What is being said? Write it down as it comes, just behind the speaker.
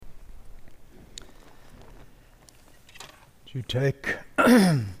You take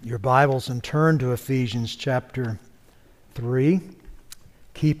your Bibles and turn to Ephesians chapter 3.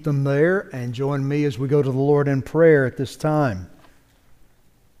 Keep them there and join me as we go to the Lord in prayer at this time.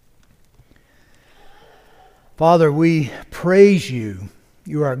 Father, we praise you.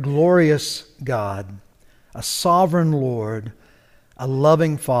 You are a glorious God, a sovereign Lord, a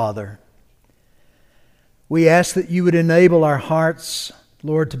loving Father. We ask that you would enable our hearts,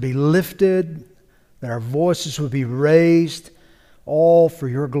 Lord, to be lifted, that our voices would be raised, all for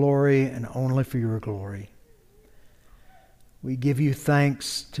your glory and only for your glory. We give you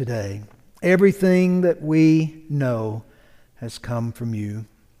thanks today. Everything that we know has come from you.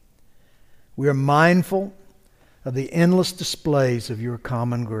 We are mindful of the endless displays of your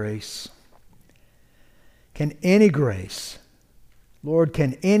common grace. Can any grace, Lord,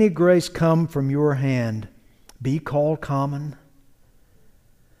 can any grace come from your hand be called common?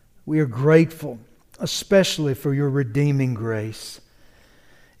 We are grateful, especially for your redeeming grace.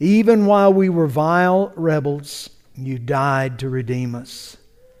 Even while we were vile rebels, you died to redeem us,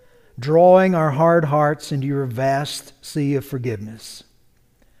 drawing our hard hearts into your vast sea of forgiveness,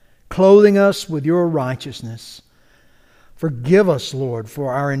 clothing us with your righteousness. Forgive us, Lord,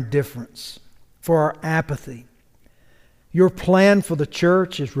 for our indifference, for our apathy. Your plan for the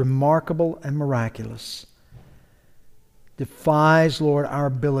church is remarkable and miraculous. Defies, Lord, our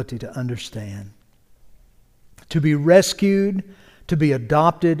ability to understand. To be rescued, to be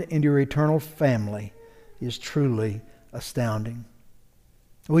adopted into your eternal family is truly astounding.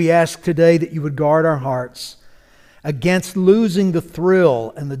 We ask today that you would guard our hearts against losing the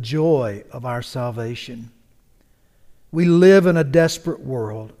thrill and the joy of our salvation. We live in a desperate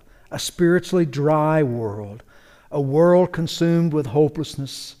world, a spiritually dry world, a world consumed with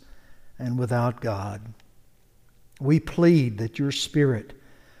hopelessness and without God. We plead that your Spirit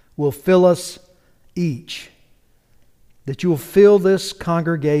will fill us each, that you will fill this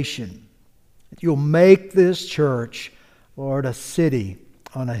congregation, that you'll make this church, Lord, a city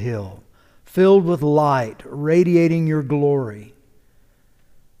on a hill, filled with light, radiating your glory.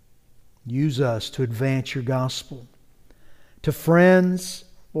 Use us to advance your gospel to friends,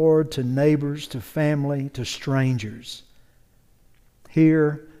 Lord, to neighbors, to family, to strangers,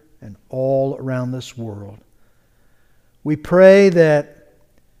 here and all around this world. We pray that,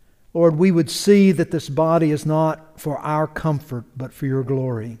 Lord, we would see that this body is not for our comfort, but for your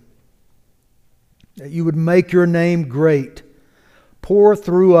glory. That you would make your name great, pour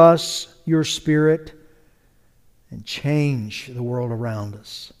through us your Spirit, and change the world around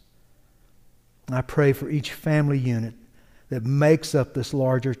us. And I pray for each family unit that makes up this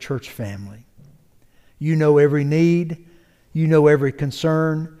larger church family. You know every need, you know every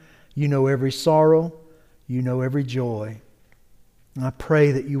concern, you know every sorrow, you know every joy. And I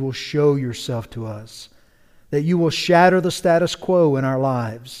pray that you will show yourself to us, that you will shatter the status quo in our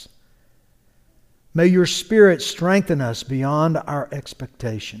lives. May your Spirit strengthen us beyond our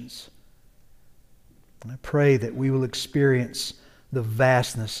expectations. And I pray that we will experience the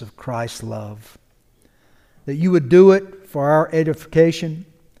vastness of Christ's love, that you would do it for our edification,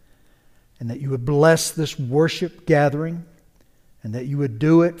 and that you would bless this worship gathering, and that you would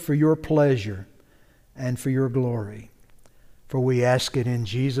do it for your pleasure and for your glory. For we ask it in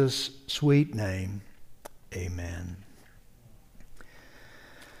Jesus' sweet name. Amen.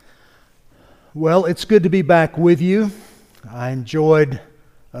 Well, it's good to be back with you. I enjoyed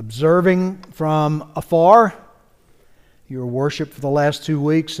observing from afar your worship for the last 2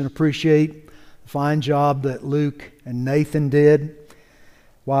 weeks and appreciate the fine job that Luke and Nathan did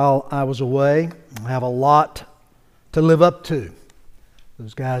while I was away. I have a lot to live up to.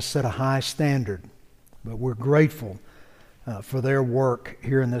 Those guys set a high standard, but we're grateful for their work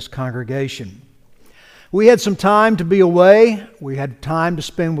here in this congregation. We had some time to be away. We had time to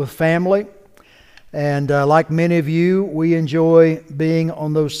spend with family. And like many of you, we enjoy being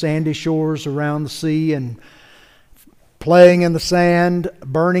on those sandy shores around the sea and playing in the sand,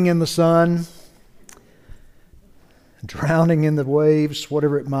 burning in the sun, drowning in the waves,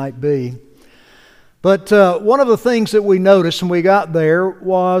 whatever it might be. But one of the things that we noticed when we got there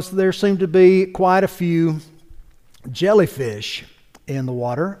was there seemed to be quite a few jellyfish in the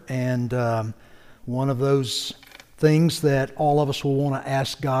water, and one of those things that all of us will want to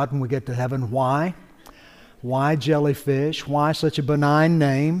ask God when we get to heaven, why? Why jellyfish? Why such a benign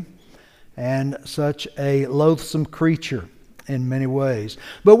name and such a loathsome creature in many ways?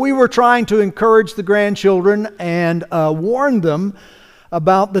 But we were trying to encourage the grandchildren and warn them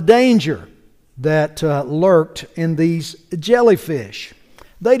about the danger that lurked in these jellyfish.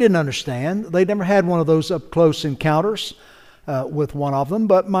 They didn't understand. They never had one of those up-close encounters with one of them.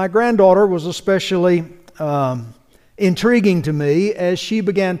 But my granddaughter was especially intriguing to me as she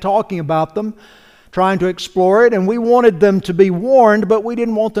began talking about them, trying to explore it, and we wanted them to be warned, but we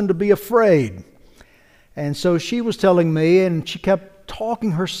didn't want them to be afraid. And so she was telling me, and she kept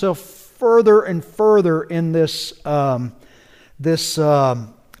talking herself further and further in this mindset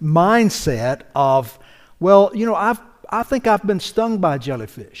of, well, you know, I think I've been stung by a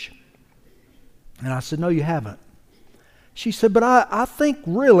jellyfish. And I said, no, you haven't. She said, but I think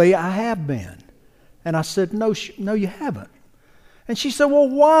really I have been. And I said, no, you haven't. And she said, well,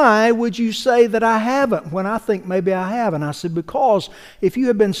 why would you say that I haven't when I think maybe I have? And I said, because if you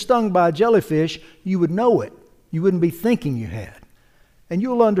had been stung by a jellyfish, you would know it. You wouldn't be thinking you had. And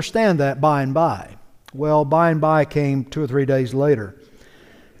you'll understand that by and by. Well, by and by came 2 or 3 days later,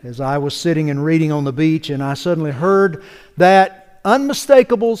 as I was sitting and reading on the beach, and I suddenly heard that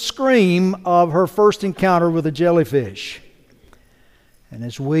unmistakable scream of her first encounter with a jellyfish. And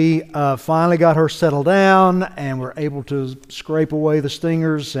as we finally got her settled down and were able to scrape away the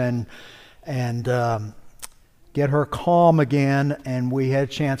stingers and get her calm again, and we had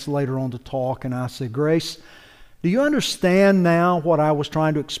a chance later on to talk, and I said, Grace, do you understand now what I was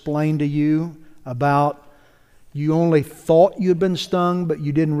trying to explain to you about you only thought you'd been stung, but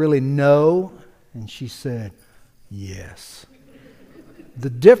you didn't really know? And she said, yes. The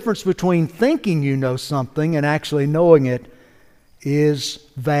difference between thinking you know something and actually knowing it is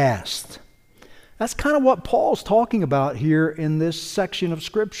vast. That's kind of what Paul's talking about here in this section of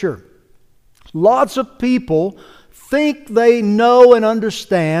Scripture. Lots of people think they know and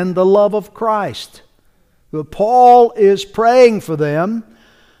understand the love of Christ. But Paul is praying for them,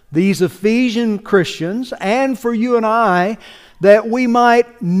 these Ephesian Christians, and for you and I, that we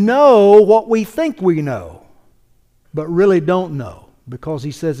might know what we think we know, but really don't know, because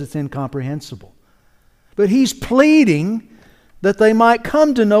he says it's incomprehensible. But he's pleading that they might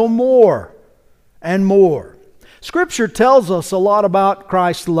come to know more and more. Scripture tells us a lot about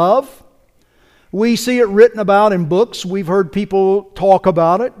Christ's love. We see it written about in books. We've heard people talk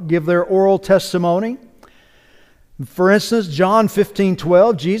about it, give their oral testimony. For instance, John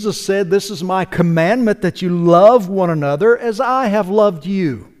 15:12, Jesus said, this is my commandment, that you love one another as I have loved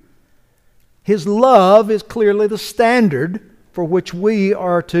you. His love is clearly the standard for which we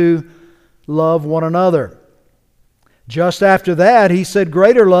are to love one another. Just after that, he said,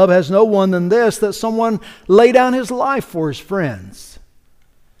 greater love has no one than this, that someone lay down his life for his friends.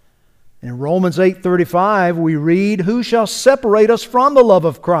 In Romans 8:35 we read, who shall separate us from the love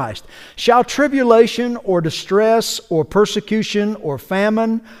of Christ? Shall tribulation or distress or persecution or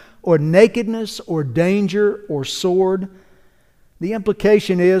famine or nakedness or danger or sword? The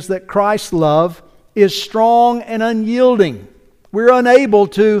implication is that Christ's love is strong and unyielding. We're unable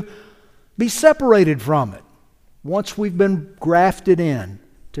to be separated from it once we've been grafted in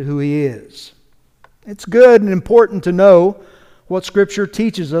to who He is. It's good and important to know what Scripture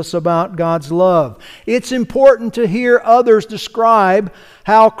teaches us about God's love. It's important to hear others describe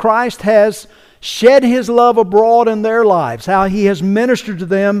how Christ has shed His love abroad in their lives, how He has ministered to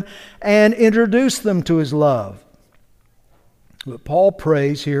them and introduced them to His love. But Paul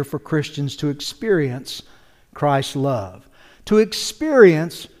prays here for Christians to experience Christ's love. To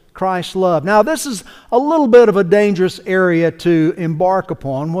experience Christ's love. Now, this is a little bit of a dangerous area to embark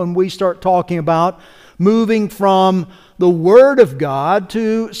upon when we start talking about moving from the Word of God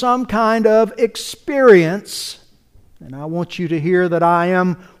to some kind of experience. And I want you to hear that I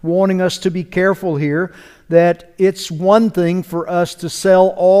am wanting us to be careful here, that it's one thing for us to sell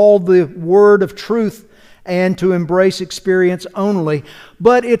all the word of truth and to embrace experience only.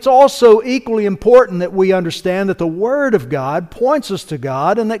 But it's also equally important that we understand that the Word of God points us to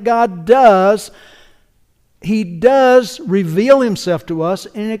God, and that God does reveal Himself to us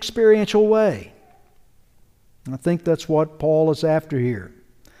in an experiential way. I think that's what Paul is after here.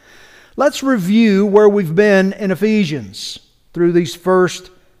 Let's review where we've been in Ephesians through these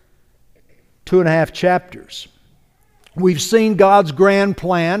first 2.5 chapters. We've seen God's grand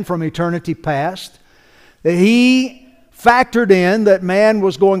plan from eternity past, that He factored in that man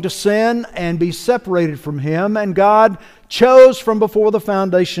was going to sin and be separated from Him, and God chose from before the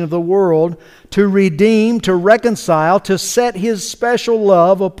foundation of the world to redeem, to reconcile, to set His special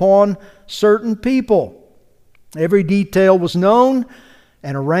love upon certain people. Every detail was known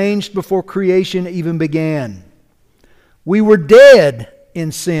and arranged before creation even began. We were dead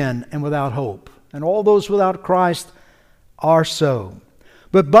in sin and without hope, and all those without Christ are so.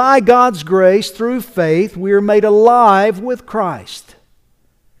 But by God's grace, through faith, we are made alive with Christ.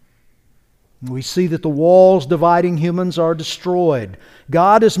 We see that the walls dividing humans are destroyed.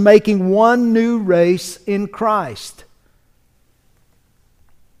 God is making one new race in Christ.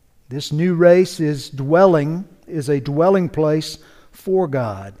 This new race is dwelling is a dwelling place for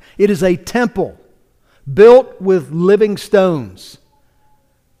God. It is a temple built with living stones.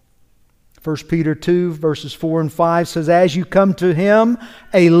 1 Peter 2 verses 4 and 5 says, "As you come to Him,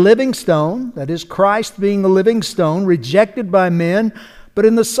 a living stone," that is Christ being a living stone, "rejected by men, but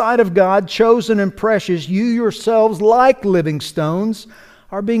in the sight of God, chosen and precious, you yourselves, like living stones,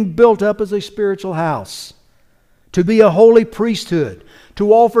 are being built up as a spiritual house, to be a holy priesthood,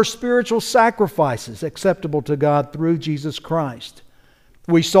 to offer spiritual sacrifices acceptable to God through Jesus Christ."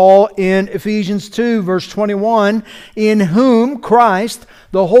 We saw in Ephesians 2 verse 21, "In whom Christ,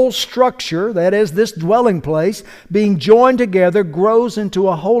 the whole structure," that is this dwelling place, "being joined together, grows into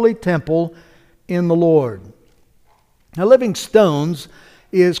a holy temple in the Lord." Now, living stones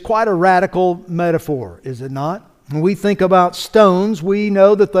is quite a radical metaphor, is it not? When we think about stones, we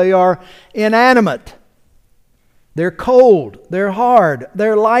know that they are inanimate. They're cold, they're hard,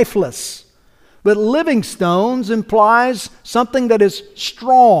 they're lifeless. But living stones implies something that is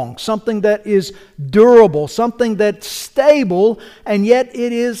strong, something that is durable, something that's stable, and yet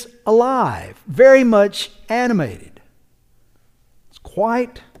it is alive, very much animated. It's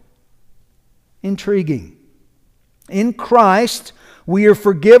quite intriguing. In Christ, we are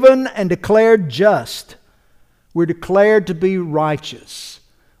forgiven and declared just. We're declared to be righteous.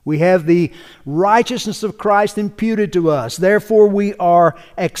 We have the righteousness of Christ imputed to us. Therefore, we are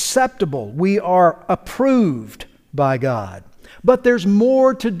acceptable. We are approved by God. But there's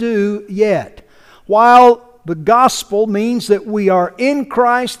more to do yet. While the gospel means that we are in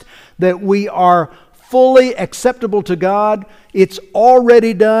Christ, that we are fully acceptable to God, it's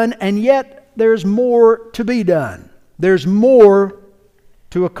already done, and yet there's more to be done. There's more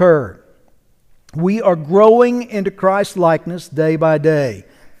to occur. We are growing into Christ's likeness day by day.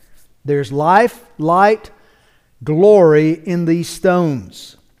 There's life, light, glory in these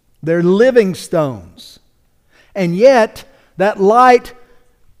stones. They're living stones. And yet, that light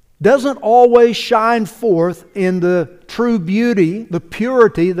doesn't always shine forth in the true beauty, the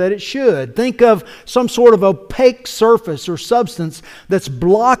purity that it should. Think of some sort of opaque surface or substance that's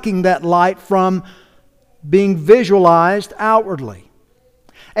blocking that light from being visualized outwardly.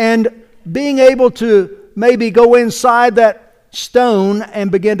 And being able to maybe go inside that stone and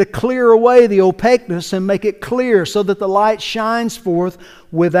begin to clear away the opaqueness and make it clear so that the light shines forth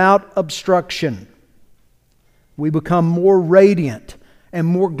without obstruction. We become more radiant and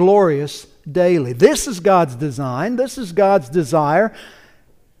more glorious daily. This is God's design. This is God's desire.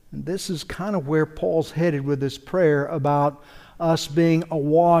 And this is kind of where Paul's headed with this prayer about us being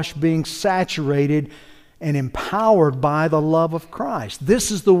awash, being saturated and empowered by the love of Christ.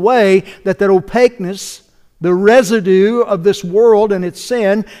 This is the way that opaqueness, the residue of this world and its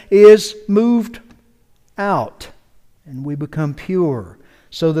sin, is moved out. And we become pure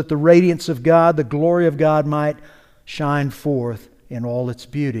so that the radiance of God, the glory of God, might shine forth in all its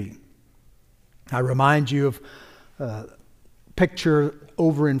beauty. I remind you of a picture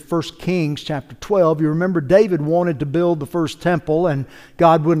over in 1 Kings chapter 12. You remember David wanted to build the first temple, and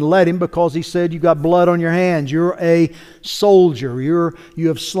God wouldn't let him because He said, "You've got blood on your hands. You're a soldier. You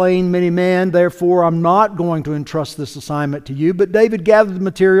have slain many men. Therefore, I'm not going to entrust this assignment to you." But David gathered the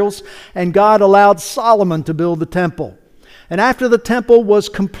materials, and God allowed Solomon to build the temple. And after the temple was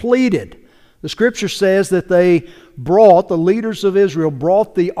completed, the Scripture says that the leaders of Israel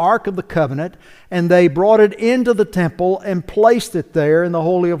brought the Ark of the Covenant, and they brought it into the temple and placed it there in the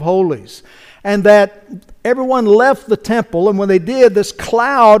Holy of Holies. And that everyone left the temple, and when they did, this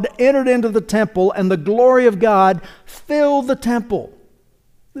cloud entered into the temple, and the glory of God filled the temple.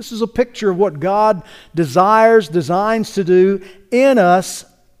 This is a picture of what God designs to do in us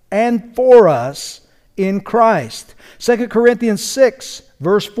and for us in Christ. 2 Corinthians 6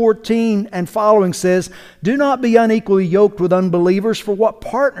 verse 14 and following says, "Do not be unequally yoked with unbelievers, for what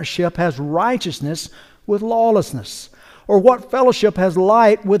partnership has righteousness with lawlessness? Or what fellowship has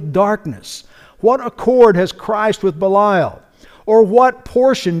light with darkness? What accord has Christ with Belial? Or what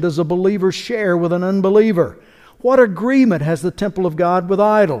portion does a believer share with an unbeliever? What agreement has the temple of God with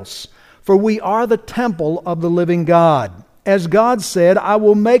idols? For we are the temple of the living God. As God said, I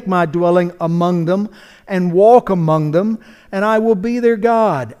will make my dwelling among them and walk among them, and I will be their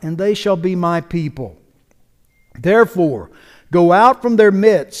God, and they shall be my people. Therefore, go out from their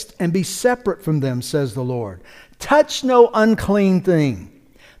midst and be separate from them, says the Lord. Touch no unclean thing.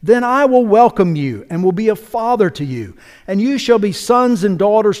 Then I will welcome you and will be a father to you, and you shall be sons and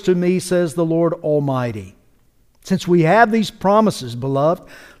daughters to me, says the Lord Almighty. Since we have these promises, beloved,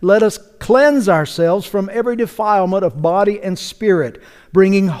 let us cleanse ourselves from every defilement of body and spirit,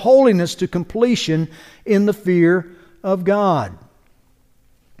 bringing holiness to completion in the fear of God."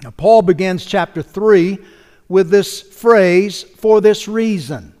 Now, Paul begins chapter 3 with this phrase, "for this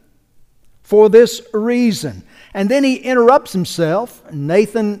reason." For this reason. And then he interrupts himself.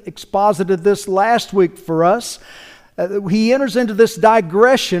 Nathan exposited this last week for us. He enters into this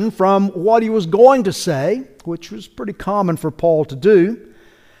digression from what he was going to say, which was pretty common for Paul to do.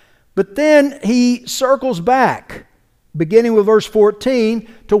 But then he circles back, beginning with verse 14,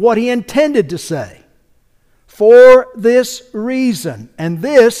 to what he intended to say. For this reason. And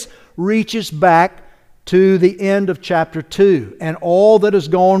this reaches back to the end of chapter 2 and all that has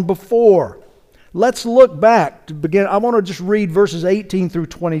gone before. Let's look back to begin. I want to just read verses 18 through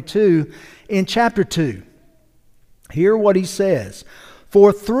 22 in chapter 2. Hear what he says.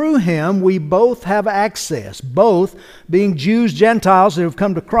 For through him we both have access, both being Jews, Gentiles who have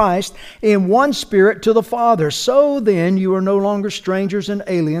come to Christ, in one Spirit to the Father. So then you are no longer strangers and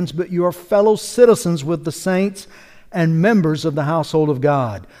aliens, but you are fellow citizens with the saints and members of the household of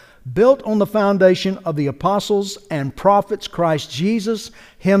God, built on the foundation of the apostles and prophets, Christ Jesus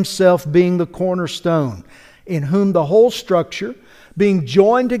himself being the cornerstone, in whom the whole structure, being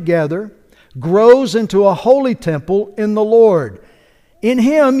joined together, grows into a holy temple in the Lord. In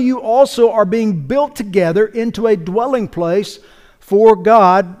him you also are being built together into a dwelling place for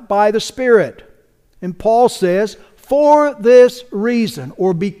God by the Spirit. And Paul says, for this reason,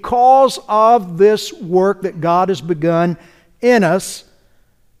 or because of this work that God has begun in us,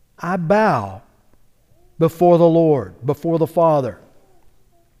 I bow before the Lord, before the Father.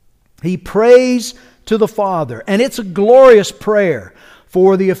 He prays to the Father, and it's a glorious prayer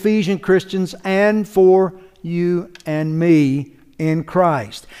for the Ephesian Christians and for you and me in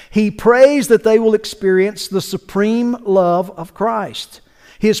Christ. He prays that they will experience the supreme love of Christ.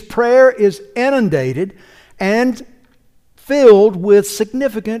 His prayer is inundated and filled with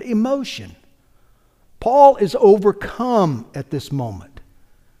significant emotion. Paul is overcome at this moment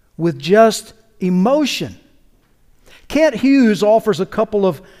with just emotion. Kent Hughes offers a couple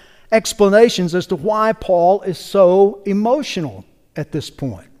of explanations as to why Paul is so emotional at this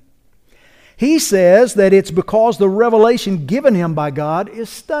point. He says that it's because the revelation given him by God is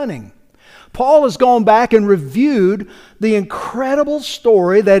stunning. Paul has gone back and reviewed the incredible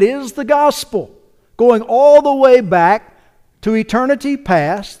story that is the gospel, going all the way back to eternity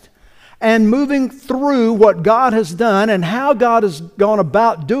past and moving through what God has done and how God has gone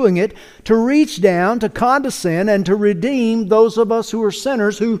about doing it to reach down, to condescend, and to redeem those of us who are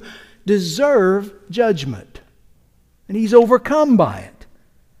sinners who deserve judgment. And he's overcome by it.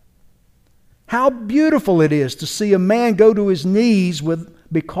 How beautiful it is to see a man go to his knees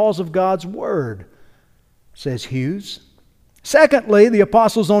because of God's Word, says Hughes. Secondly, the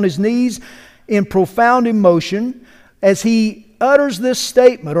apostle's on his knees in profound emotion as he utters this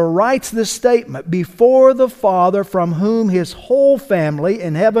statement or writes this statement before the Father, from whom his whole family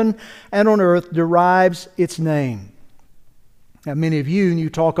in heaven and on earth derives its name. Now, many of you, when you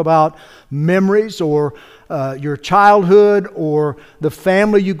talk about memories or your childhood or the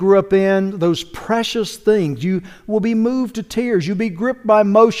family you grew up in, those precious things, you will be moved to tears. You'll be gripped by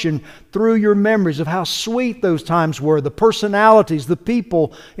emotion through your memories of how sweet those times were, the personalities, the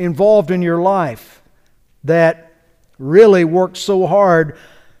people involved in your life that really worked so hard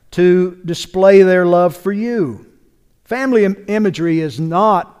to display their love for you. Family imagery is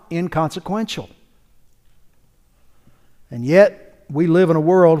not inconsequential. And yet, we live in a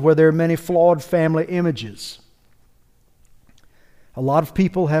world where there are many flawed family images. A lot of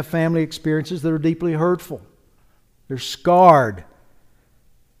people have family experiences that are deeply hurtful. They're scarred.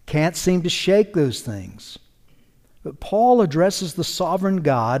 Can't seem to shake those things. But Paul addresses the sovereign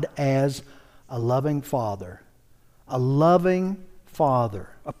God as a loving Father. A loving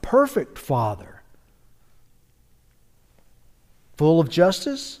Father. A perfect Father. Full of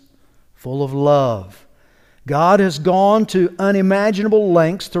justice, full of love. God has gone to unimaginable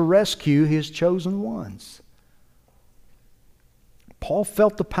lengths to rescue His chosen ones. Paul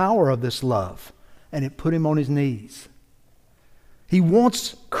felt the power of this love, and it put him on his knees. He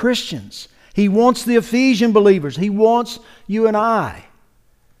wants Christians. He wants the Ephesian believers. He wants you and I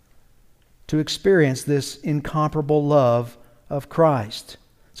to experience this incomparable love of Christ.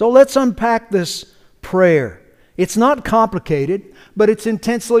 So let's unpack this prayer. It's not complicated, but it's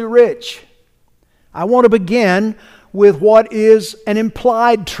intensely rich. I want to begin with what is an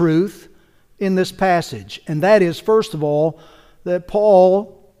implied truth in this passage. And that is, first of all, that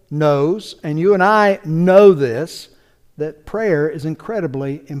Paul knows, and you and I know this, that prayer is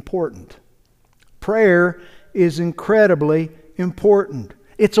incredibly important. Prayer is incredibly important.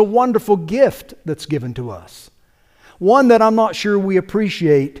 It's a wonderful gift that's given to us. One that I'm not sure we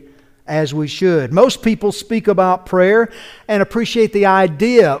appreciate as we should. Most people speak about prayer and appreciate the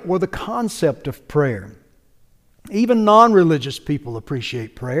idea or the concept of prayer. Even non-religious people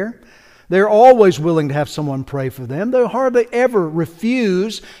appreciate prayer. They're always willing to have someone pray for them. They hardly ever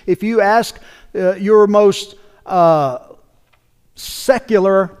refuse if you ask your most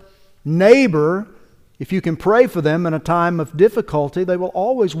secular neighbor if you can pray for them in a time of difficulty. They will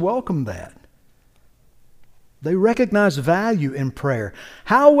always welcome that. They recognize value in prayer.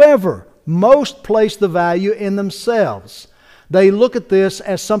 However, most place the value in themselves. They look at this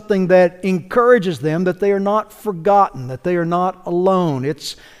as something that encourages them, that they are not forgotten, that they are not alone.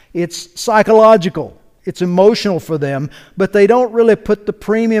 It's psychological, it's emotional for them, but they don't really put the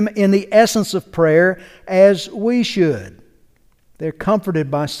premium in the essence of prayer as we should. They're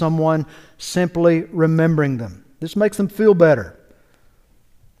comforted by someone simply remembering them. This makes them feel better.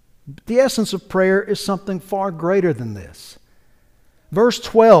 But the essence of prayer is something far greater than this. Verse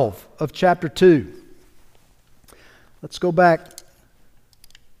 12 of chapter 2. Let's go back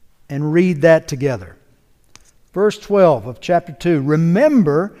and read that together. Verse 12 of chapter 2.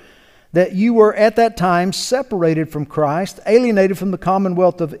 Remember that you were at that time separated from Christ, alienated from the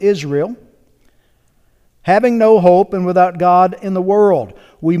commonwealth of Israel, having no hope and without God in the world.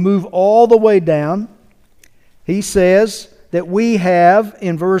 We move all the way down. He says that we have,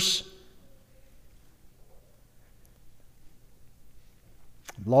 in verse...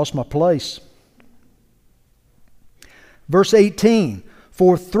 I've lost my place. Verse 18,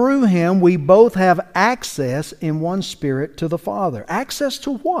 for through him we both have access in one Spirit to the Father. Access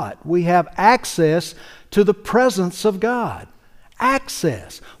to what? We have access to the presence of God.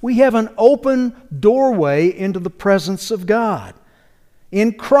 Access. We have an open doorway into the presence of God.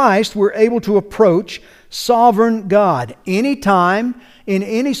 In Christ, we're able to approach sovereign God anytime, in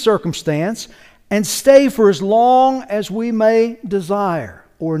any circumstance, and stay for as long as we may desire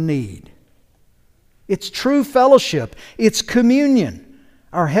or need. It's true fellowship. It's communion.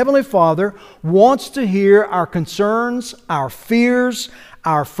 Our Heavenly Father wants to hear our concerns, our fears,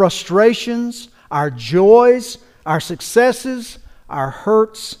 our frustrations, our joys, our successes, our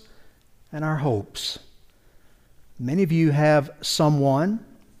hurts, and our hopes. Many of you have someone,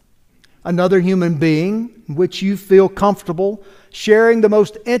 another human being, in which you feel comfortable sharing the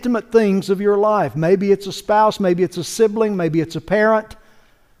most intimate things of your life. Maybe it's a spouse, maybe it's a sibling, maybe it's a parent.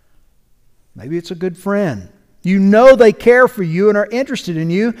 Maybe it's a good friend. You know they care for you and are interested in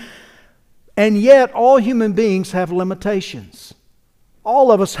you, and yet all human beings have limitations.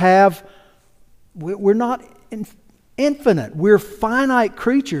 All of us have, we're not infinite. We're finite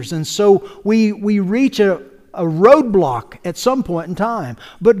creatures, and so we reach a roadblock at some point in time.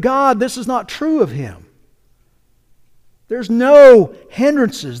 But God, this is not true of Him. There's no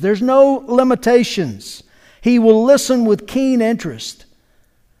hindrances. There's no limitations. He will listen with keen interest.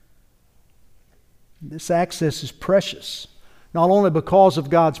 This access is precious, not only because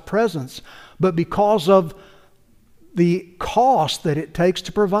of God's presence, but because of the cost that it takes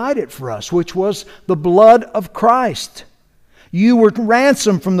to provide it for us, which was the blood of Christ. You were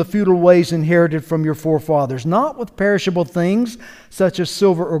ransomed from the futile ways inherited from your forefathers, not with perishable things such as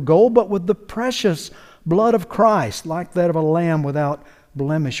silver or gold, but with the precious blood of Christ, like that of a lamb without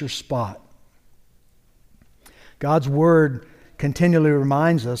blemish or spot. God's Word continually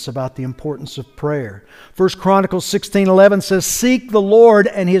reminds us about the importance of prayer. 1 Chronicles 16:11 says, seek the Lord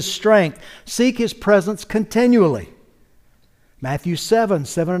and His strength. Seek His presence continually. Matthew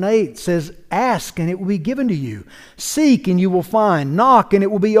 7:7 and 8 says, ask and it will be given to you. Seek and you will find. Knock and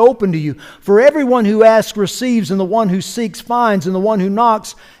it will be opened to you. For everyone who asks receives, and the one who seeks finds, and the one who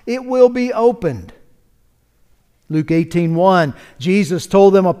knocks it will be opened. Luke 18:1, Jesus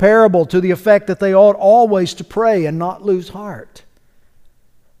told them a parable to the effect that they ought always to pray and not lose heart.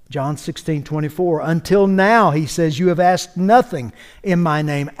 John 16:24, until now, He says, you have asked nothing in my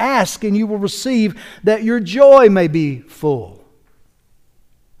name. Ask and you will receive, that your joy may be full.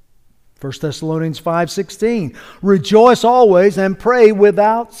 1 Thessalonians 5:16, rejoice always and pray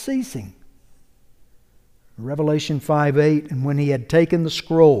without ceasing. Revelation 5:8, and when He had taken the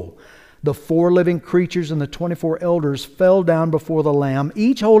scroll, the 4 living creatures and the 24 elders fell down before the Lamb,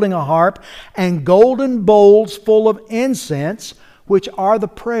 each holding a harp and golden bowls full of incense, which are the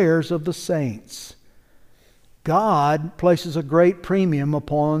prayers of the saints. God places a great premium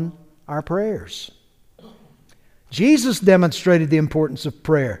upon our prayers. Jesus demonstrated the importance of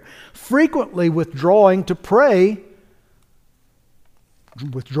prayer, frequently withdrawing to pray,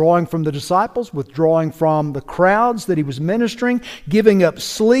 withdrawing from the disciples, withdrawing from the crowds that He was ministering, giving up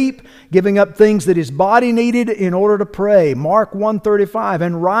sleep, giving up things that His body needed in order to pray. Mark 1:35,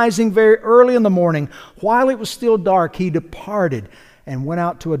 and rising very early in the morning, while it was still dark, He departed and went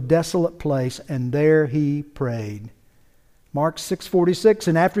out to a desolate place, and there He prayed. Mark 6:46,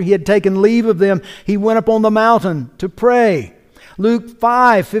 and after he had taken leave of them, he went up on the mountain to pray. Luke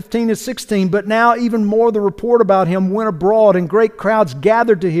 5:15-16, but now even more the report about him went abroad, and great crowds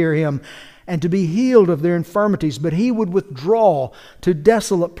gathered to hear him and to be healed of their infirmities. But he would withdraw to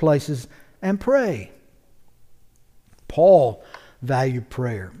desolate places and pray. Paul valued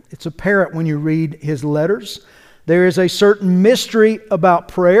prayer. It's apparent when you read his letters. There is a certain mystery about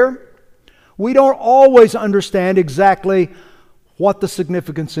prayer. We don't always understand exactly what the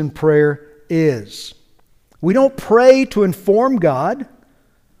significance in prayer is. We don't pray to inform God.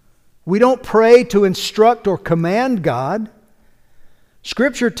 We don't pray to instruct or command God.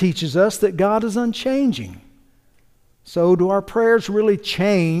 Scripture teaches us that God is unchanging. So do our prayers really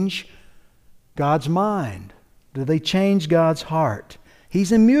change God's mind? Do they change God's heart?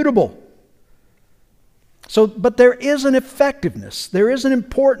 He's immutable. But there is an effectiveness, there is an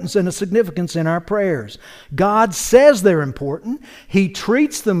importance and a significance in our prayers. God says they're important. He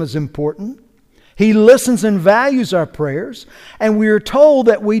treats them as important. He listens and values our prayers. And we are told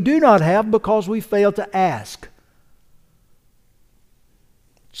that we do not have because we fail to ask.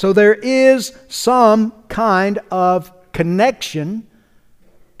 So there is some kind of connection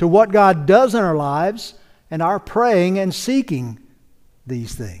to what God does in our lives and our praying and seeking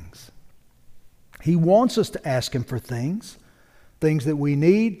these things. He wants us to ask Him for things that we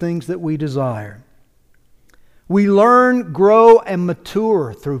need, things that we desire. We learn, grow, and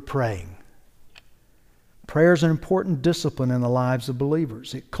mature through praying. Prayer is an important discipline in the lives of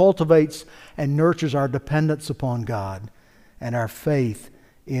believers. It cultivates and nurtures our dependence upon God and our faith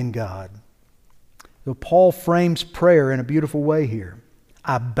in God. So Paul frames prayer in a beautiful way here.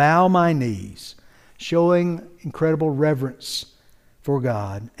 I bow my knees, showing incredible reverence for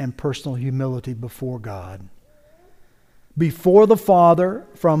God and personal humility before God. Before the Father,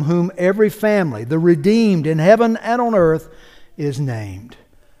 from whom every family, the redeemed in heaven and on earth, is named.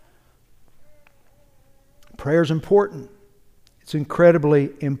 Prayer is important. It's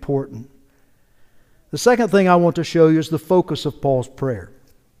incredibly important. The second thing I want to show you is the focus of Paul's prayer.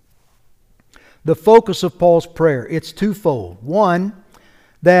 The focus of Paul's prayer, it's twofold. One,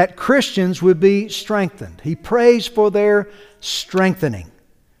 that Christians would be strengthened. He prays for their strengthening.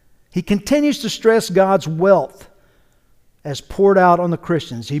 He continues to stress God's wealth as poured out on the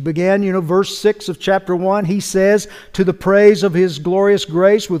Christians. He began, verse 6 of chapter 1, he says, to the praise of His glorious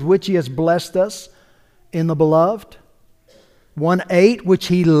grace with which He has blessed us in the beloved. 1:8, which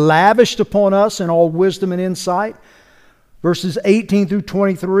He lavished upon us in all wisdom and insight. Verses 18 through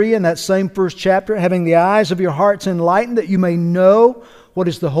 23 in that same first chapter, having the eyes of your hearts enlightened, that you may know what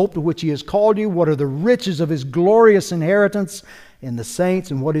is the hope to which He has called you, what are the riches of His glorious inheritance in the saints,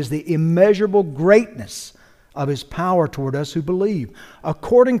 and what is the immeasurable greatness of His power toward us who believe,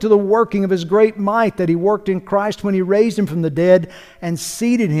 according to the working of His great might that He worked in Christ when He raised Him from the dead and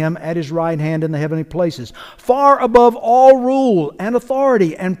seated Him at His right hand in the heavenly places, far above all rule and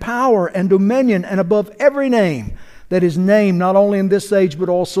authority and power and dominion, and above every name that is named, not only in this age but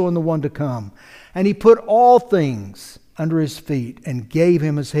also in the one to come. And He put all things under His feet and gave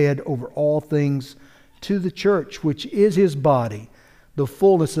Him His head over all things to the church, which is His body, the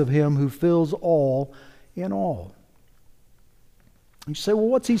fullness of Him who fills all in all. You say, well,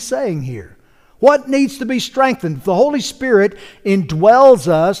 what's he saying here? What needs to be strengthened? If the Holy Spirit indwells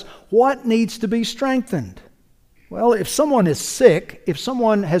us, what needs to be strengthened? Well, if someone is sick, if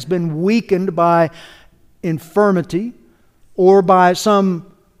someone has been weakened by infirmity or by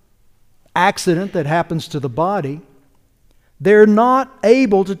some accident that happens to the body, they're not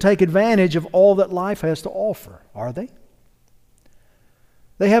able to take advantage of all that life has to offer, are they?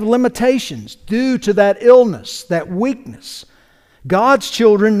 They have limitations due to that illness, that weakness. God's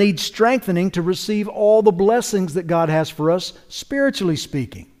children need strengthening to receive all the blessings that God has for us, spiritually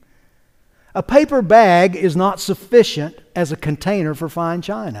speaking. A paper bag is not sufficient as a container for fine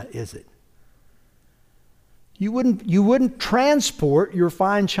china, is it? You wouldn't transport your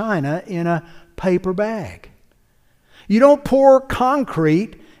fine china in a paper bag. You don't pour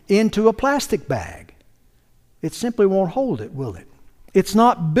concrete into a plastic bag. It simply won't hold it, will it? It's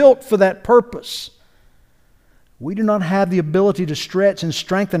not built for that purpose. We do not have the ability to stretch and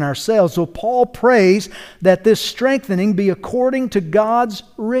strengthen ourselves. So Paul prays that this strengthening be according to God's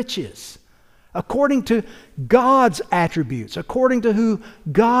riches, according to God's attributes, according to who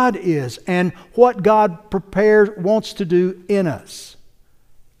God is and what God wants to do in us,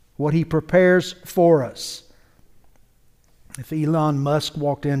 what He prepares for us. If Elon Musk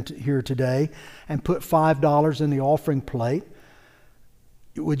walked in here today and put $5 in the offering plate,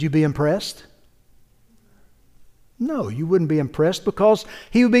 would you be impressed? No, you wouldn't be impressed, because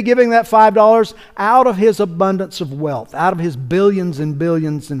he would be giving that $5 out of his abundance of wealth, out of his billions and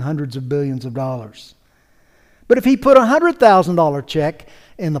billions and hundreds of billions of dollars. But if he put a $100,000 check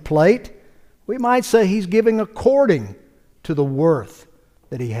in the plate, we might say he's giving according to the worth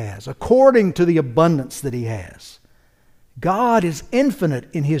that he has, according to the abundance that he has. God is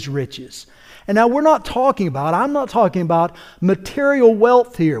infinite in his riches. And now I'm not talking about material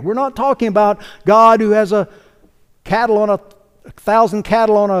wealth here. We're not talking about God who has 1,000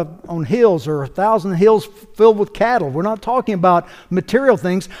 cattle on hills, or 1,000 hills filled with cattle. We're not talking about material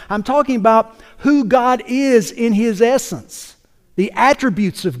things. I'm talking about who God is in his essence, the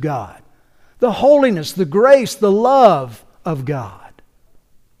attributes of God, the holiness, the grace, the love of God.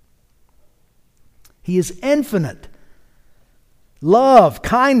 He is infinite. Love,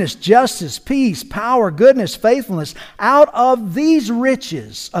 kindness, justice, peace, power, goodness, faithfulness. Out of these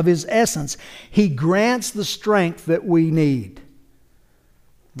riches of his essence, he grants the strength that we need.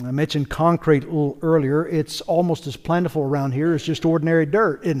 I mentioned concrete a little earlier. It's almost as plentiful around here as just ordinary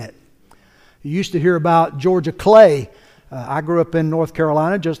dirt, isn't it? You used to hear about Georgia clay. I grew up in North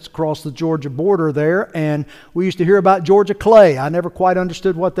Carolina, just across the Georgia border there, and we used to hear about Georgia clay. I never quite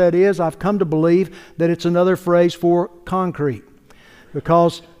understood what that is. I've come to believe that it's another phrase for concrete,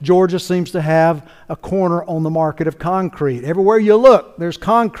 because Georgia seems to have a corner on the market of concrete. Everywhere you look, there's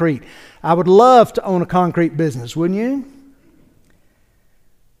concrete. I would love to own a concrete business, wouldn't you?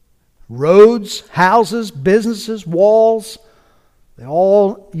 Roads, houses, businesses, walls, they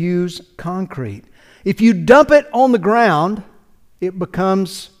all use concrete. If you dump it on the ground, it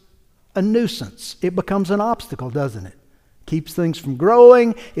becomes a nuisance. It becomes an obstacle, doesn't it? Keeps things from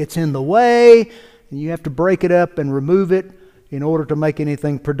growing. It's in the way, and you have to break it up and remove it in order to make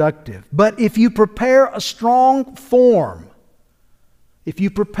anything productive. But if you prepare a strong form, if you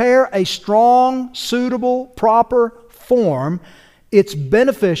prepare a strong, suitable, proper form, it's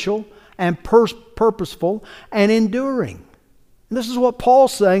beneficial and purposeful and enduring. And this is what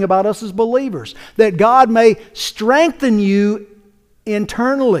Paul's saying about us as believers, that God may strengthen you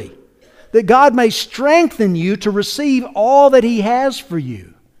internally, that God may strengthen you to receive all that he has for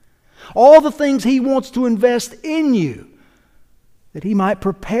you, all the things he wants to invest in you, that he might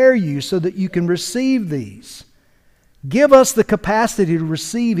prepare you so that you can receive these. Give us the capacity to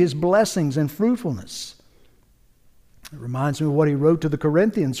receive his blessings and fruitfulness. It reminds me of what he wrote to the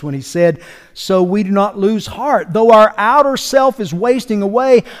Corinthians when he said, "So we do not lose heart. Though our outer self is wasting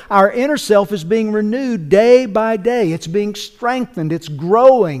away, our inner self is being renewed day by day." It's being strengthened. It's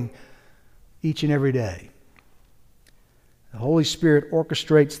growing each and every day. The Holy Spirit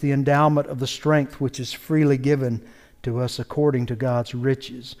orchestrates the endowment of the strength which is freely given to us according to God's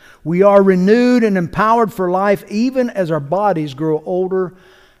riches. We are renewed and empowered for life even as our bodies grow older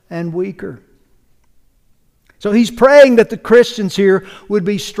and weaker. So he's praying that the Christians here would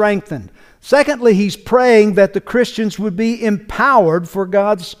be strengthened. Secondly, he's praying that the Christians would be empowered for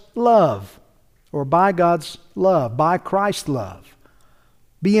God's love, or by God's love, by Christ's love.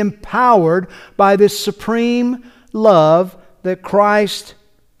 Be empowered by this supreme love that Christ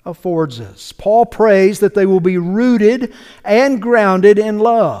affords us. Paul prays that they will be rooted and grounded in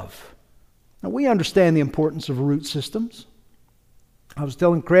love. Now, we understand the importance of root systems. I was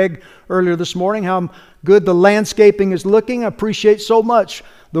telling Craig earlier this morning how good the landscaping is looking. I appreciate so much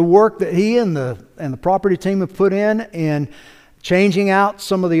the work that he and the property team have put in changing out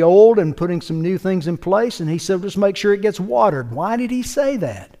some of the old and putting some new things in place. And he said, just make sure it gets watered. Why did he say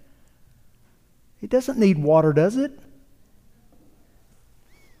that? It doesn't need water, does it?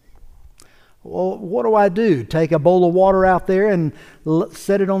 Well, what do? Take a bowl of water out there and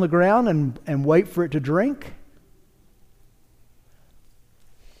set it on the ground and wait for it to drink?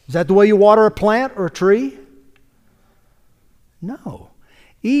 Is that the way you water a plant or a tree? No.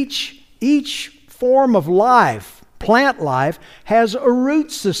 Each form of life, plant life, has a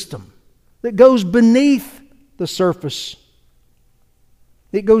root system that goes beneath the surface.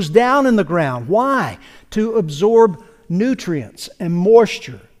 It goes down in the ground. Why? To absorb nutrients and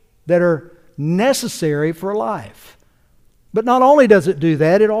moisture that are necessary for life. But not only does it do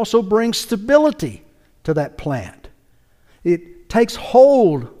that, it also brings stability to that plant. It takes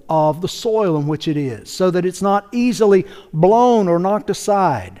hold of the soil in which it is so that it's not easily blown or knocked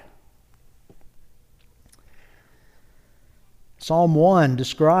aside. Psalm 1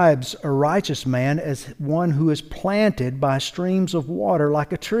 describes a righteous man as one who is planted by streams of water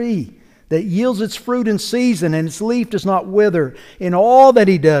like a tree that yields its fruit in season and its leaf does not wither. In all that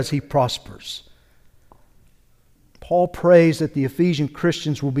he does, he prospers. Paul prays that the Ephesian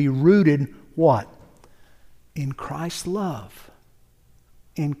Christians will be rooted, what? In Christ's love.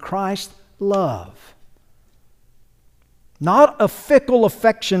 In Christ's love. Not a fickle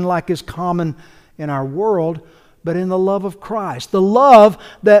affection like is common in our world, but in the love of Christ. The love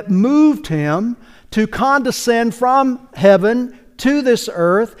that moved Him to condescend from heaven to this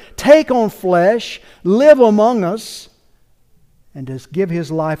earth, take on flesh, live among us, and to give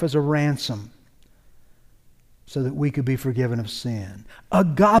His life as a ransom so that we could be forgiven of sin.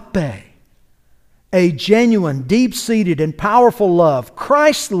 Agape, a genuine, deep-seated, and powerful love,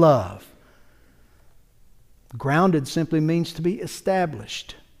 Christ's love. Grounded simply means to be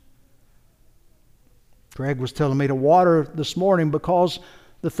established. Greg was telling me to water this morning because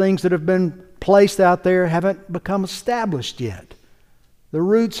the things that have been placed out there haven't become established yet. The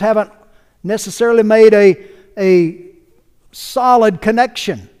roots haven't necessarily made a solid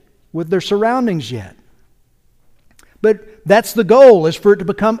connection with their surroundings yet. But that's the goal, is for it to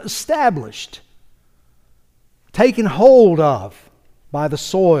become established, taken hold of by the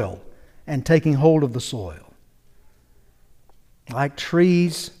soil and taking hold of the soil. Like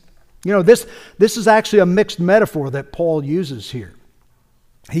trees. You know, this is actually a mixed metaphor that Paul uses here.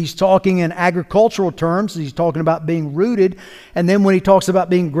 He's talking in agricultural terms. He's talking about being rooted. And then when he talks about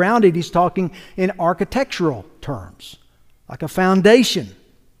being grounded, he's talking in architectural terms, like a foundation.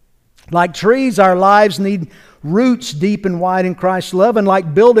 Like trees, our lives need roots deep and wide in Christ's love. And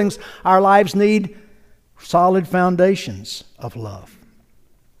like buildings, our lives need solid foundations of love.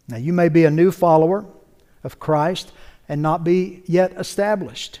 Now, you may be a new follower of Christ and not be yet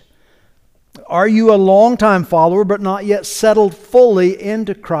established. Are you a long-time follower but not yet settled fully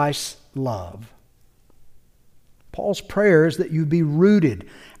into Christ's love? Paul's prayer is that you be rooted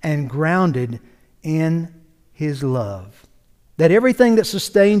and grounded in His love. That everything that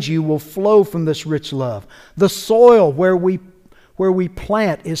sustains you will flow from this rich love. The soil where we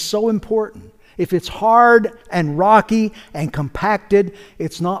plant is so important. If it's hard and rocky and compacted,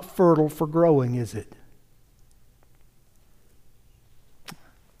 it's not fertile for growing, is it?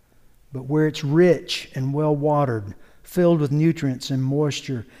 But where it's rich and well watered, filled with nutrients and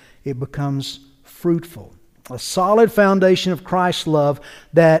moisture, it becomes fruitful. A solid foundation of Christ's love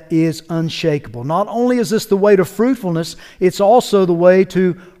that is unshakable. Not only is this the way to fruitfulness, it's also the way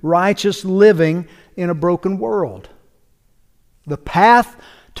to righteous living in a broken world. The path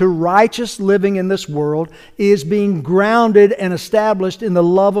to righteous living in this world is being grounded and established in the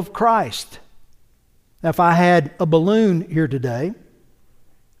love of Christ. Now, if I had a balloon here today,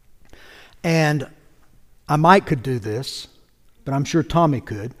 and I could do this, but I'm sure Tommy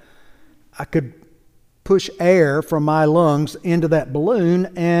could. I could push air from my lungs into that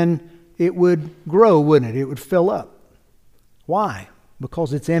balloon and it would grow, wouldn't it? It would fill up. Why?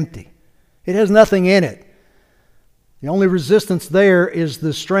 Because it's empty. It has nothing in it. The only resistance there is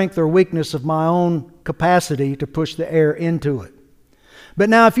the strength or weakness of my own capacity to push the air into it.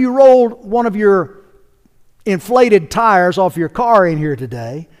 But now if you rolled one of your inflated tires off your car in here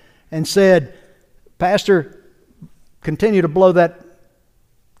today and said, "Pastor, continue to blow that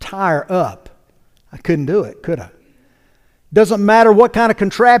tire up," I couldn't do it, could I? Doesn't matter what kind of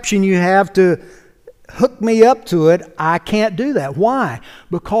contraption you have to hook me up to it, I can't do that. Why?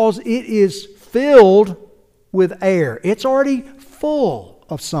 Because it is filled with air. It's already full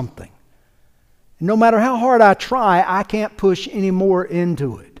of something. No matter how hard I try, I can't push any more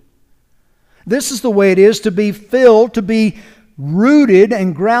into it. This is the way it is to be filled, to be rooted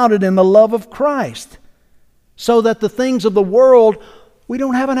and grounded in the love of Christ, so that the things of the world, we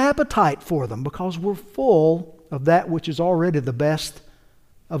don't have an appetite for them because we're full of that which is already the best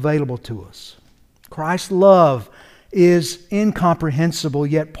available to us. Christ's love is incomprehensible,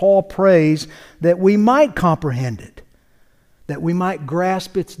 yet Paul prays that we might comprehend it, that we might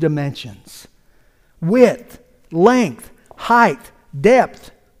grasp its dimensions. Width, length, height,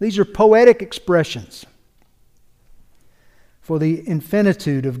 depth, these are poetic expressions for the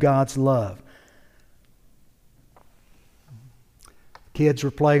infinitude of God's love. Kids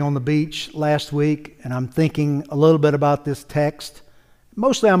were playing on the beach last week, and I'm thinking a little bit about this text.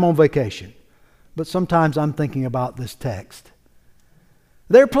 Mostly I'm on vacation, but sometimes I'm thinking about this text.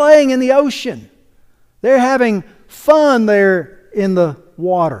 They're playing in the ocean. They're having fun there in the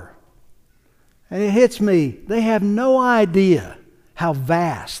water. And it hits me, they have no idea how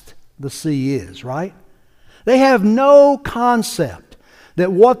vast the sea is, right? They have no concept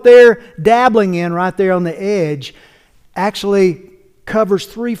that what they're dabbling in right there on the edge actually covers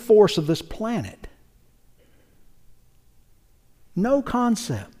 3/4 of this planet. No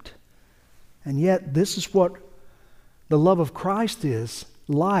concept. And yet this is what the love of Christ is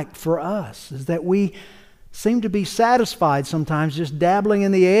like for us, is that we seem to be satisfied sometimes just dabbling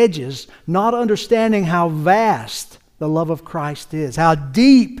in the edges, not understanding how vast the love of Christ is, how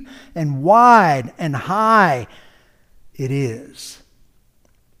deep and wide and high it is.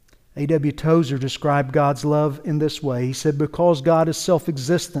 A.W. Tozer described God's love in this way. He said, because God is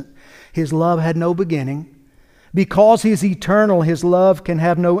self-existent, His love had no beginning. Because He is eternal, His love can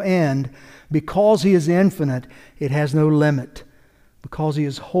have no end. Because He is infinite, it has no limit. Because He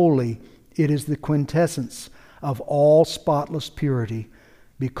is holy, it is the quintessence of all spotless purity.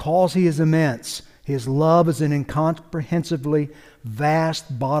 Because He is immense, His love is an incomprehensibly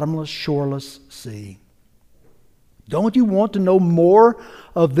vast, bottomless, shoreless sea. Don't you want to know more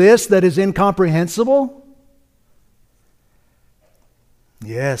of this that is incomprehensible?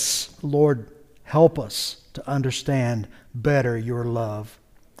 Yes, Lord, help us to understand better your love.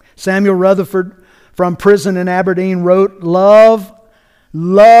 Samuel Rutherford from prison in Aberdeen wrote,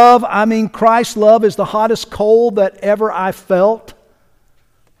 Christ's love is the hottest coal that ever I felt.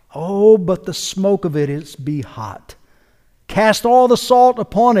 Oh, but the smoke of it is be hot. Cast all the salt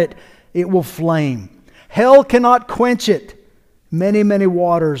upon it, it will flame. Hell cannot quench it. Many, many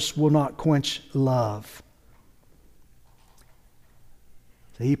waters will not quench love.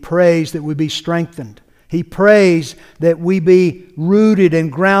 So he prays that we be strengthened. He prays that we be rooted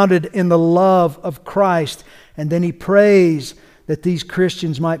and grounded in the love of Christ. And then he prays that these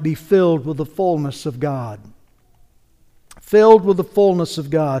Christians might be filled with the fullness of God. Filled with the fullness of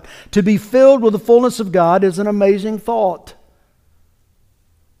God. To be filled with the fullness of God is an amazing thought.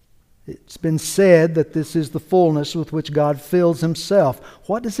 It's been said that this is the fullness with which God fills Himself.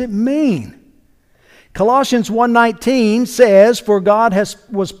 What does it mean? Colossians 1:19 says, for God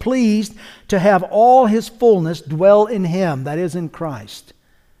was pleased to have all His fullness dwell in Him, that is in Christ.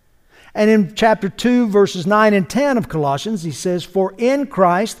 And in chapter 2, verses 9 and 10 of Colossians, he says, for in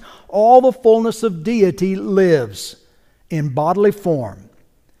Christ all the fullness of deity lives in bodily form,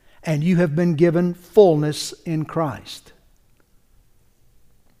 and you have been given fullness in Christ.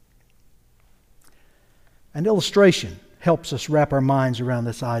 An illustration helps us wrap our minds around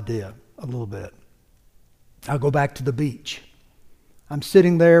this idea a little bit. I'll go back to the beach. I'm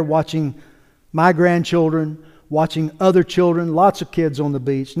sitting there watching my grandchildren, watching other children, lots of kids on the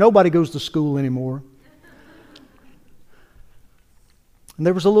beach. Nobody goes to school anymore. And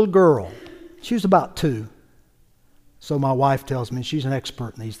there was a little girl. She was about 2. So my wife tells me, she's an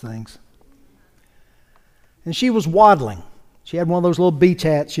expert in these things. And she was waddling. She had one of those little beach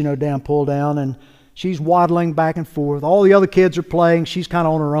hats, pulled down, and she's waddling back and forth. All the other kids are playing. She's kind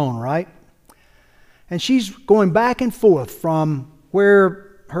of on her own, right? And she's going back and forth from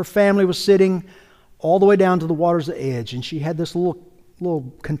where her family was sitting all the way down to the water's edge. And she had this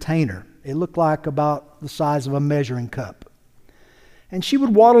little container. It looked like about the size of a measuring cup. And she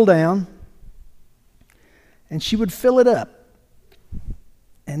would waddle down and she would fill it up.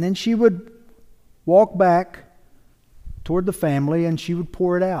 And then she would walk back toward the family and she would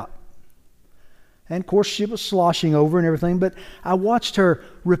pour it out. And of course, she was sloshing over and everything, but I watched her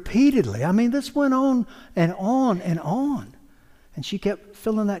repeatedly. This went on and on and on. And she kept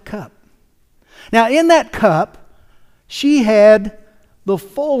filling that cup. Now, in that cup, she had the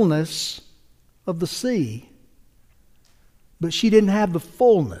fullness of the sea, but she didn't have the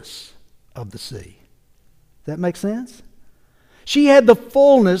fullness of the sea. Does that make sense? She had the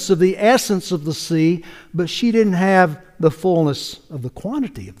fullness of the essence of the sea, but she didn't have the fullness of the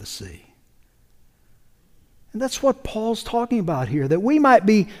quantity of the sea. And that's what Paul's talking about here, that we might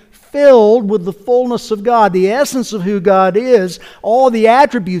be filled with the fullness of God, the essence of who God is, all the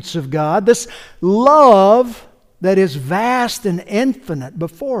attributes of God, this love that is vast and infinite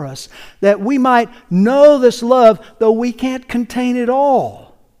before us, that we might know this love, though we can't contain it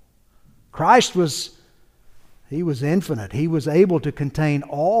all. Christ was infinite. He was able to contain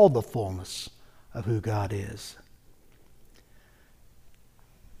all the fullness of who God is.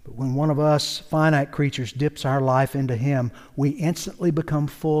 But when one of us finite creatures dips our life into Him, we instantly become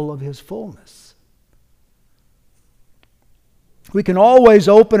full of His fullness. We can always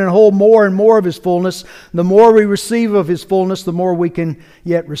open and hold more and more of His fullness. The more we receive of His fullness, the more we can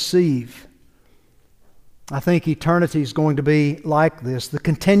yet receive. I think eternity is going to be like this, the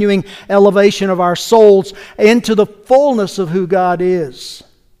continuing elevation of our souls into the fullness of who God is,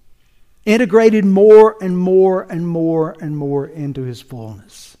 integrated more and more and more and more into His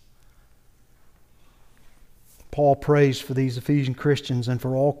fullness. Paul prays for these Ephesian Christians and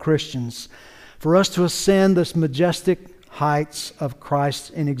for all Christians, for us to ascend this majestic heights of Christ's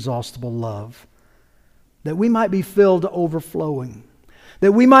inexhaustible love, that we might be filled to overflowing,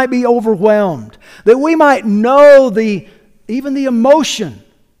 that we might be overwhelmed, that we might know even the emotion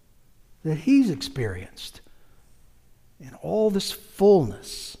that He's experienced in all this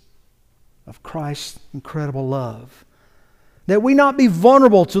fullness of Christ's incredible love. That we not be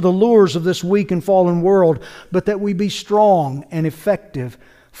vulnerable to the lures of this weak and fallen world, but that we be strong and effective,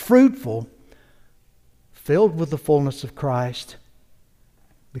 fruitful, filled with the fullness of Christ,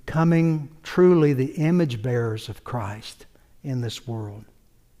 becoming truly the image bearers of Christ in this world.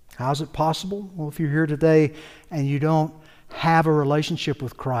 How is it possible? Well, if you're here today and you don't have a relationship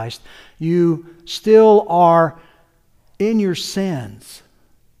with Christ, you still are in your sins,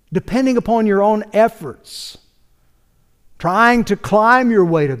 depending upon your own efforts, trying to climb your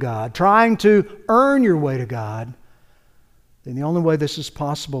way to God, trying to earn your way to God, then the only way this is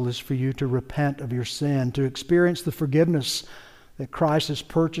possible is for you to repent of your sin, to experience the forgiveness that Christ has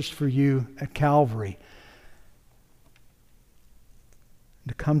purchased for you at Calvary,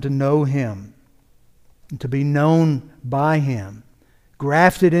 to come to know Him, and to be known by Him,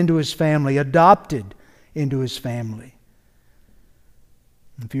 grafted into His family, adopted into His family.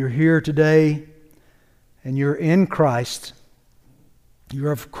 If you're here today and you're in Christ,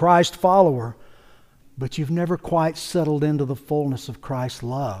 you're a Christ follower, but you've never quite settled into the fullness of Christ's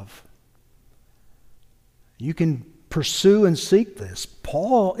love, you can pursue and seek this.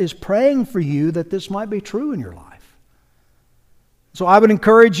 Paul is praying for you that this might be true in your life. So I would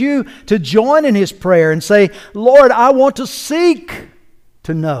encourage you to join in his prayer and say, Lord, I want to seek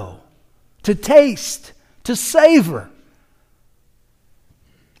to know, to taste, to savor,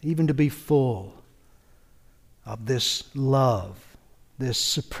 even to be full of this love, this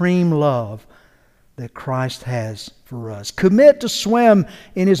supreme love that Christ has for us. Commit to swim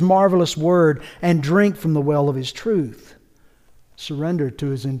in His marvelous Word and drink from the well of His truth. Surrender to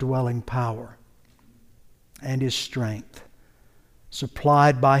His indwelling power and His strength,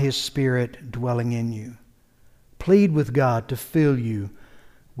 supplied by His Spirit dwelling in you. Plead with God to fill you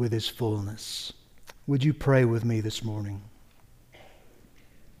with His fullness. Would you pray with me this morning?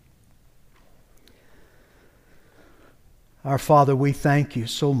 Our Father, we thank you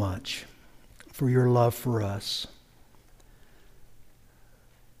so much for your love for us.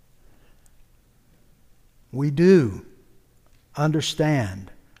 We do understand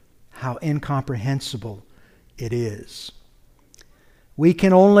how incomprehensible it is. We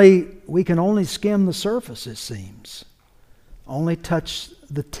can only skim the surface, it seems. Only touch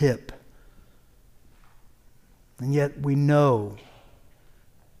the tip. And yet we know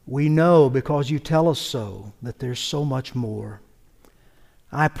because you tell us so, that there's so much more.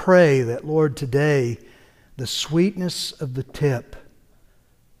 I pray that, Lord, today the sweetness of the tip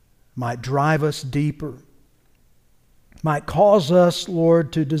might drive us deeper, might cause us,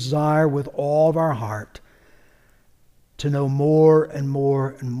 Lord, to desire with all of our heart to know more and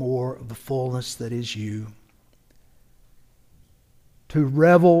more and more of the fullness that is you. To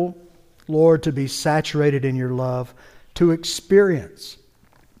revel, Lord, to be saturated in your love, to experience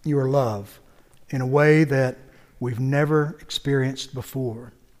your love in a way that we've never experienced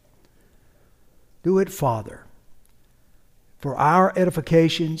before. Do it, Father, for our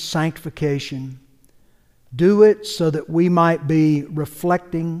edification, sanctification. Do it so that we might be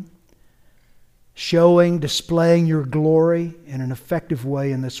reflecting, showing, displaying your glory in an effective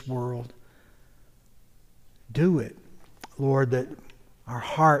way in this world. Do it, Lord, that our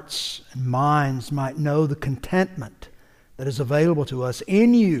hearts and minds might know the contentment that is available to us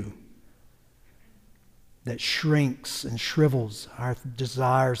in you, that shrinks and shrivels our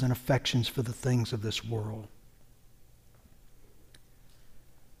desires and affections for the things of this world.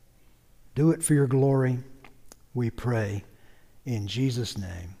 Do it for your glory, we pray. In Jesus'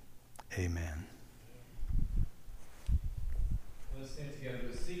 name, amen. Let's stand together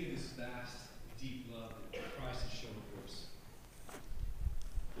to see this vast, deep love that Christ has shown for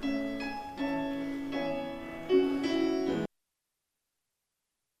us.